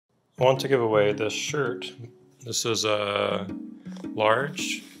want to give away this shirt. This is a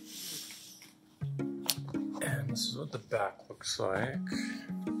large, and this is what the back looks like.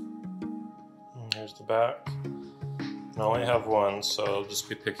 And here's the back. I only have one, so I'll just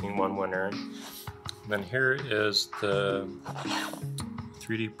be picking one winner. And then here is the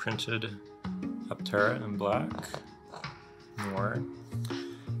 3D printed Aptera in black, Noir.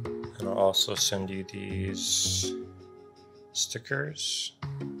 And I'll also send you these stickers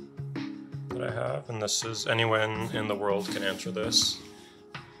that I have, and this is anyone in the world can enter this.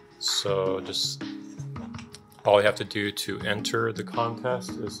 So just all you have to do to enter the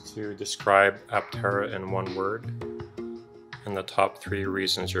contest is to describe Aptera in one word and the top 3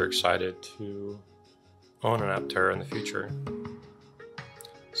 reasons you're excited to own an Aptera in the future.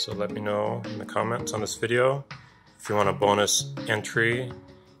 So let me know in the comments on this video. If you want a bonus entry,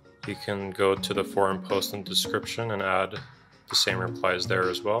 you can go to the forum post in the description and add the same replies there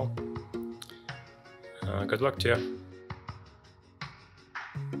as well. Good luck to you.